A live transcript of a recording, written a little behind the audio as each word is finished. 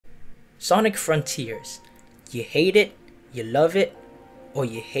Sonic Frontiers. You hate it, you love it, or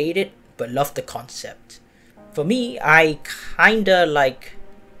you hate it but love the concept. For me, I kinda like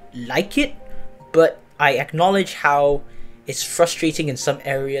it, but I acknowledge how it's frustrating in some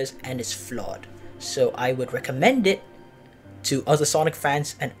areas and it's flawed. So I would recommend it to other Sonic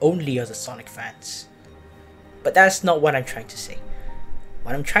fans and only other Sonic fans. But that's not what I'm trying to say.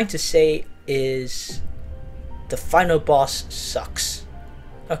 What I'm trying to say is the final boss sucks.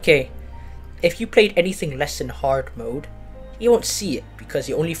 Okay, if you played anything less than hard mode, you won't see it because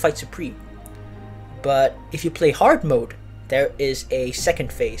you only fight Supreme. But if you play hard mode, there is a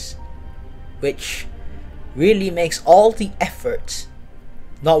second phase, which really makes all the effort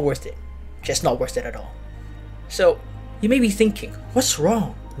not worth it. Just not worth it at all. So, you may be thinking, what's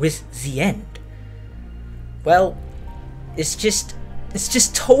wrong with the end? Well, it's just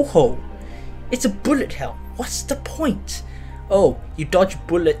Touhou. It's a bullet hell. What's the point? Oh, you dodge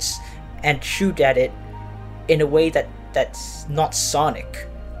bullets and shoot at it in a way that's not Sonic.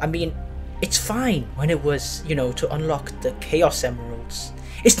 I mean, it's fine when it was, to unlock the Chaos Emeralds.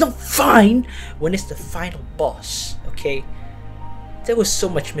 It's not fine when it's the final boss, okay? There was so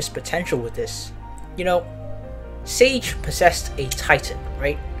much missed potential with this. Sage possessed a Titan,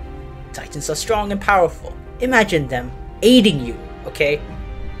 right? Titans are strong and powerful. Imagine them aiding you, okay?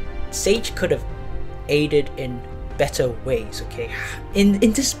 Sage could have aided in better ways, okay? In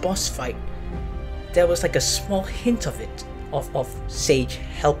this boss fight, there was like a small hint of it, of Sage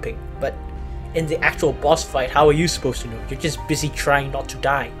helping, but in the actual boss fight, how are you supposed to know? You're just busy trying not to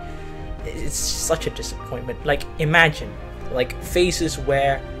die. It's such a disappointment. Like, imagine, phases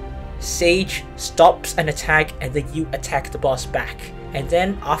where Sage stops an attack and then you attack the boss back. And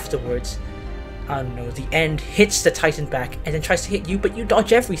then afterwards, I don't know, the end hits the Titan back and then tries to hit you, but you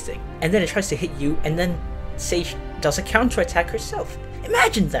dodge everything. And then it tries to hit you and then Sage does a counter attack herself.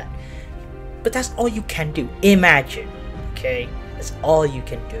 Imagine that. But that's all you can do. Imagine. Okay? That's all you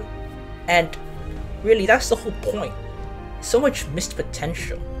can do. And really, that's the whole point. So much missed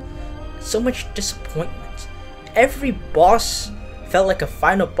potential. So much disappointment. Every boss felt like a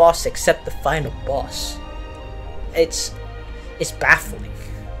final boss except the final boss. It's baffling.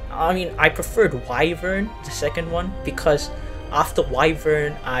 I mean, I preferred Wyvern, the second one, because after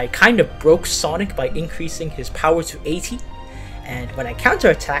Wyvern, I kind of broke Sonic by increasing his power to 80. And when I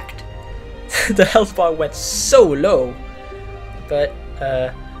counterattacked, the health bar went so low. But,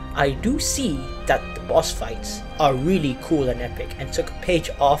 I do see that the boss fights are really cool and epic and took a page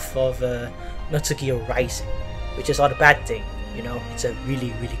off of Metal Gear Rising, which is not a bad thing, it's a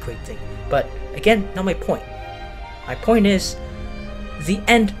really, really great thing. But again, not my point. My point is, the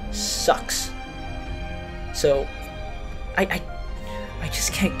end sucks. So, I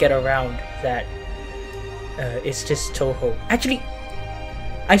just can't get around that it's just Touhou. Actually,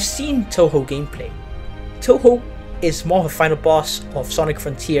 I've seen Touhou gameplay. Touhou is more of a final boss of Sonic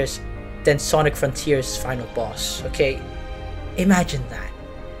Frontiers than Sonic Frontiers' final boss, okay? Imagine that.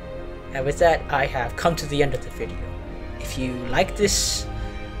 And with that, I have come to the end of the video. If you like this,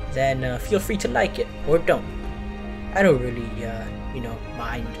 then feel free to like it, or don't. I don't really,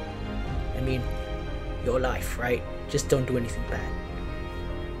 mind. I mean, your life, right? Just don't do anything bad.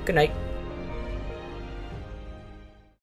 Good night.